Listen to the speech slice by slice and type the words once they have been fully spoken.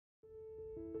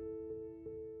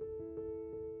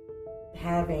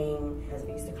having, as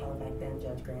we used to call him back then,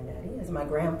 Judge Granddaddy, as my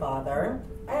grandfather.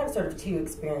 I have sort of two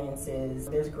experiences.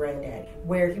 There's Granddaddy,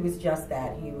 where he was just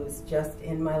that. He was just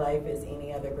in my life as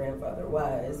any other grandfather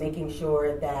was, making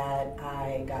sure that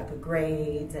I got good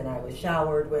grades and I was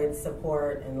showered with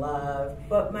support and love.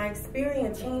 But my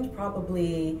experience changed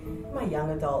probably in my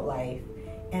young adult life.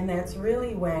 And that's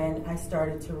really when I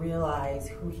started to realize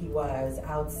who he was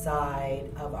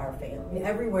outside of our family.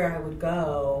 Everywhere I would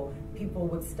go, people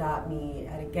would stop me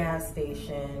at a gas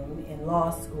station, in law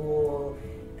school,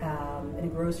 in a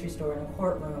grocery store, in a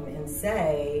courtroom, and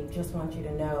say, just want you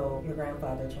to know your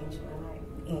grandfather changed my life.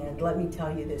 And let me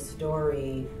tell you this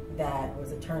story that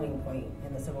was a turning point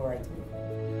in the civil rights movement.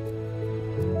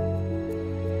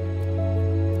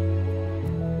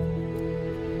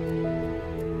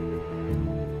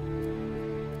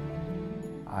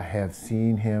 I have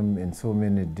seen him in so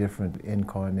many different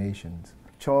incarnations.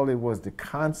 Charlie was the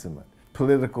consummate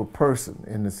political person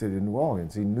in the city of New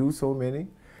Orleans. He knew so many,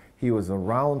 he was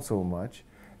around so much,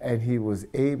 and he was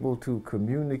able to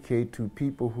communicate to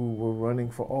people who were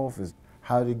running for office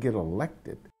how to get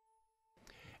elected.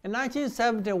 In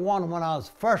 1971, when I was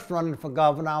first running for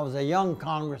governor, I was a young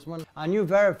congressman. I knew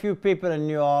very few people in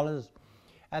New Orleans.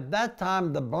 At that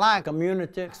time, the black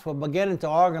communities were beginning to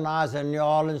organize in New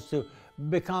Orleans to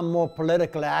become more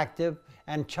politically active,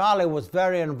 and Charlie was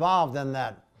very involved in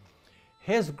that.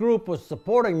 His group was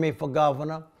supporting me for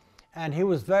governor, and he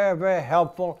was very, very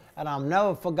helpful, and I've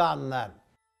never forgotten that.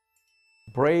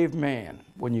 Brave man.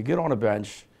 When you get on a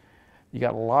bench, you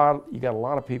got a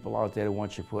lot of people out there that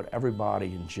want you to put everybody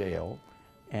in jail,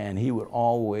 and he would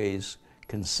always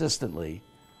consistently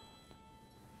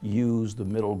use the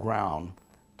middle ground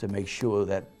to make sure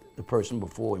that the person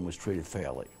before him was treated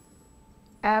fairly.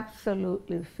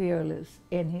 Absolutely fearless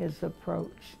in his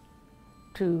approach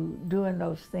to doing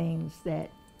those things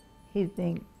that he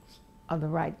thinks are the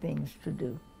right things to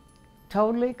do.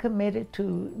 Totally committed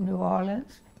to New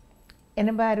Orleans.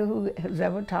 Anybody who has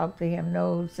ever talked to him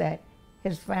knows that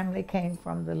his family came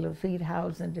from the Lafitte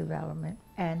housing development,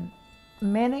 and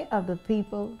many of the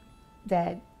people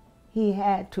that he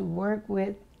had to work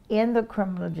with in the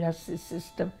criminal justice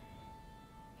system,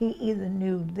 he either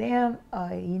knew them or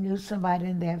he knew somebody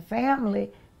in their family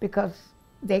because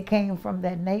they came from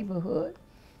that neighborhood.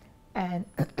 And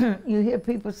you hear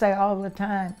people say all the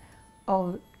time,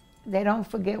 oh, they don't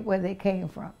forget where they came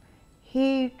from.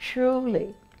 He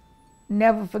truly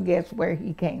never forgets where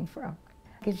he came from.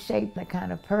 It shaped the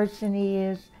kind of person he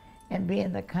is, and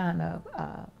being the kind of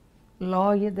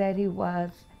lawyer that he was,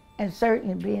 and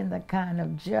certainly being the kind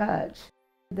of judge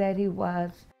that he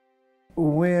was.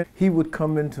 When he would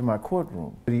come into my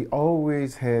courtroom, he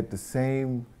always had the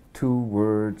same two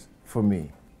words for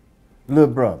me: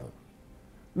 little brother,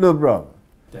 little brother.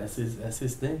 That's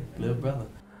his thing, little brother.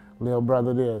 Little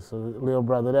brother this, little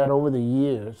brother that. Over the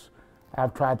years,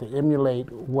 I've tried to emulate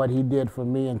what he did for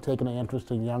me and taking an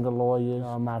interest in younger lawyers.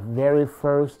 My very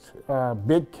first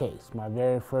big case, my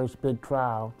very first big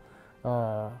trial,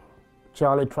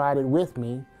 Charlie tried it with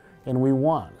me and we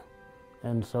won.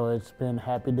 And so it's been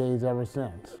happy days ever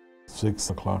since.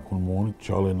 6 o'clock one morning,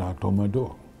 Charlie knocked on my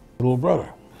door. Little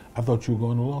brother, I thought you were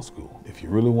going to law school. If you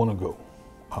really want to go,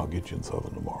 I'll get you in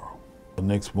Southern tomorrow. The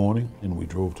next morning, and we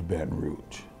drove to Baton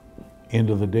Rouge. End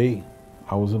of the day,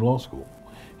 I was in law school.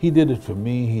 He did it for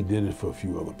me, he did it for a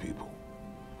few other people.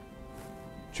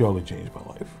 Charlie changed my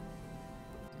life.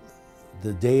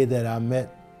 The day that I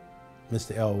met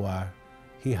Mr. Elloie,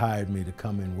 he hired me to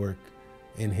come and work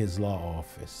in his law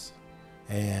office.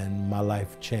 And my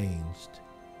life changed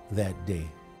that day.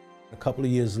 A couple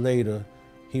of years later,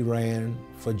 he ran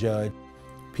for judge.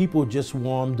 People just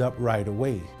warmed up right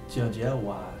away. Judge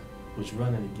Elloie was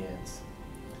running against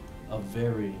a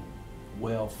very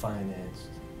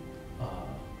well-financed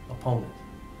opponent,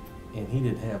 and he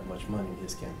didn't have much money in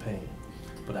his campaign.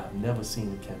 But I've never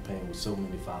seen a campaign with so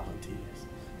many volunteers,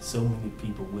 so many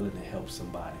people willing to help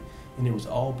somebody. And it was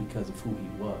all because of who he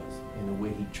was and the way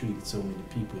he treated so many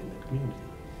people in the community.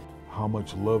 How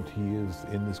much loved he is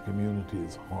in this community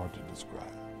is hard to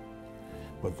describe.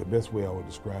 But the best way I would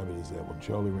describe it is that when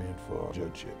Charlie ran for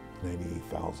judgeship,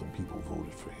 98,000 people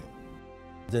voted for him.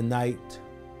 The night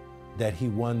that he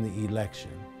won the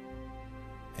election,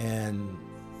 and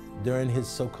during his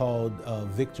so-called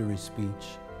victory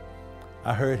speech,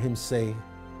 I heard him say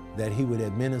that he would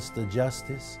administer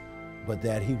justice, but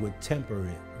that he would temper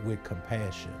it with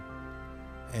compassion.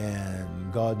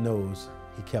 And God knows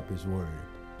he kept his word.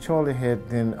 Charlie had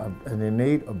then an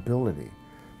innate ability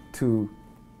to,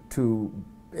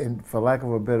 and for lack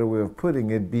of a better way of putting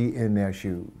it, be in their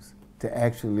shoes, to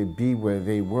actually be where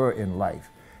they were in life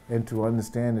and to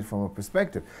understand it from a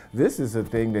perspective. This is a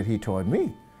thing that he taught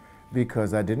me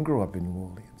because I didn't grow up in New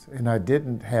Orleans, and I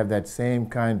didn't have that same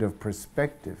kind of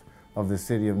perspective of the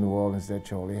city of New Orleans that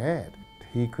Charlie had.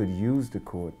 He could use the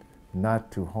court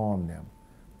not to harm them,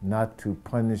 not to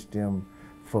punish them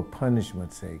for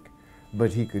punishment's sake,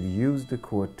 but he could use the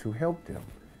court to help them.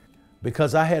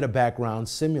 Because I had a background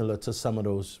similar to some of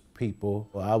those people,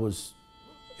 I was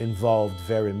involved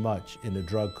very much in the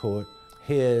drug court.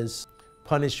 His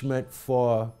punishment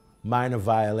for minor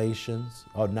violations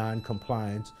or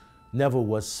non-compliance never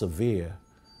was severe,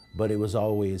 but it was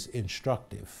always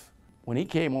instructive. When he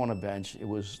came on a bench, it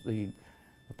was the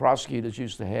prosecutors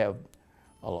used to have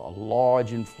a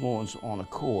large influence on a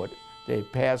court. They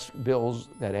passed bills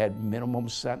that had minimum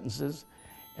sentences,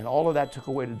 and all of that took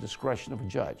away the discretion of a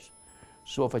judge.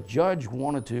 So if a judge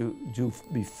wanted to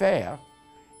be fair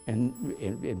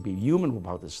and be human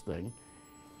about this thing,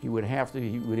 he would have to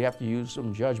use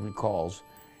some judgment calls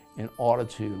in order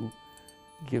to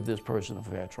give this person a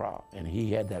fair trial, and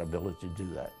he had that ability to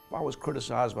do that. I was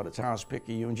criticized by the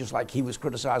Times-Picayune, just like he was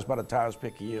criticized by the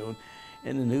Times-Picayune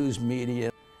in the news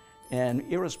media. And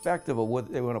irrespective of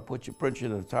what they want to print you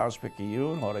in the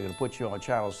Times-Picayune or they're going to put you on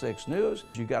Channel 6 News,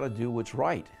 you got to do what's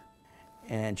right.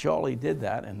 And Charlie did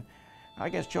that, and I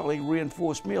guess Charlie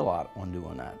reinforced me a lot on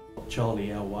doing that.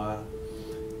 Charlie Elloie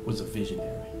was a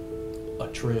visionary, a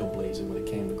trailblazer when it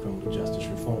came to criminal justice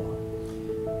reform.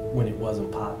 When it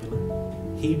wasn't popular,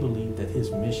 he believed that his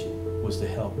mission was to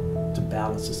help to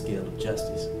balance the scale of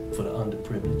justice for the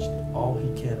underprivileged. All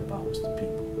he cared about was the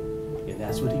people. And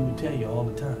that's what he would tell you all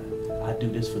the time. I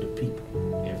do this for the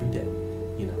people every day.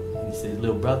 You know, and he said,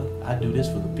 little brother, I do this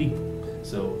for the people.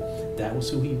 So that was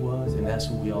who he was, and that's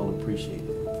who we all appreciated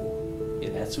him for.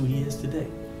 And that's who he is today.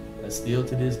 And still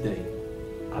to this day,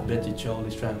 I bet you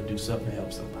Charlie's trying to do something to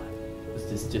help somebody.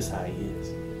 It's just how he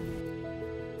is.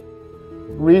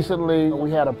 Recently, we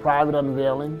had a private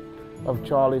unveiling of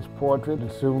Charlie's portrait,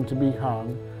 soon to be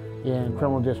hung in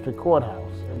Criminal District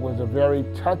Courthouse. It was a very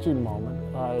touching moment.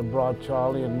 It brought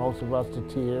Charlie and most of us to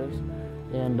tears,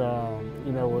 and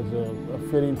you know, it was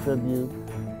a fitting tribute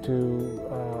to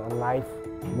a life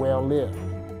well lived.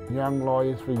 Young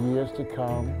lawyers for years to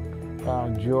come,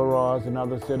 jurors and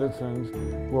other citizens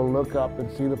will look up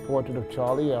and see the portrait of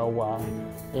Charlie Elloie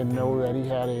and know that he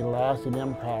had a lasting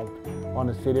impact on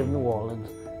the city of New Orleans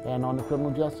and on the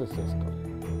criminal justice system.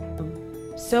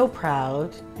 I'm so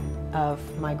proud of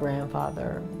my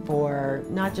grandfather for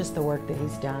not just the work that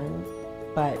he's done,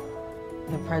 but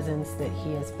the presence that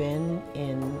he has been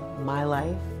in my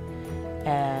life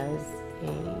as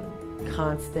a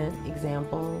constant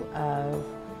example of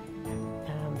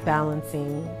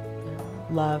balancing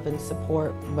love and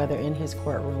support, whether in his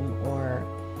courtroom or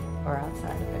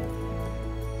outside of it.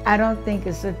 I don't think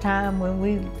it's a time when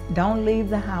we don't leave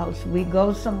the house, we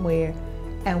go somewhere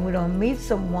and we don't meet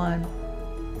someone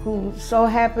who's so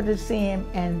happy to see him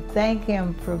and thank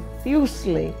him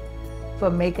profusely for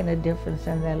making a difference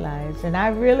in their lives. And I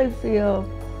really feel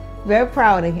very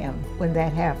proud of him when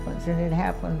that happens, and it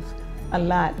happens a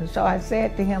lot. And so I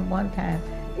said to him one time,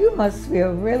 you must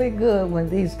feel really good when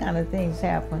these kind of things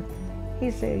happen.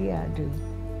 He said, yeah, I do.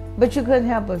 But you couldn't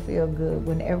help but feel good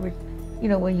when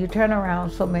when you turn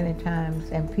around so many times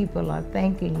and people are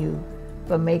thanking you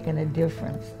for making a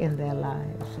difference in their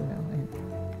lives, and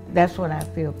that's what I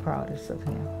feel proudest of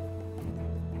him.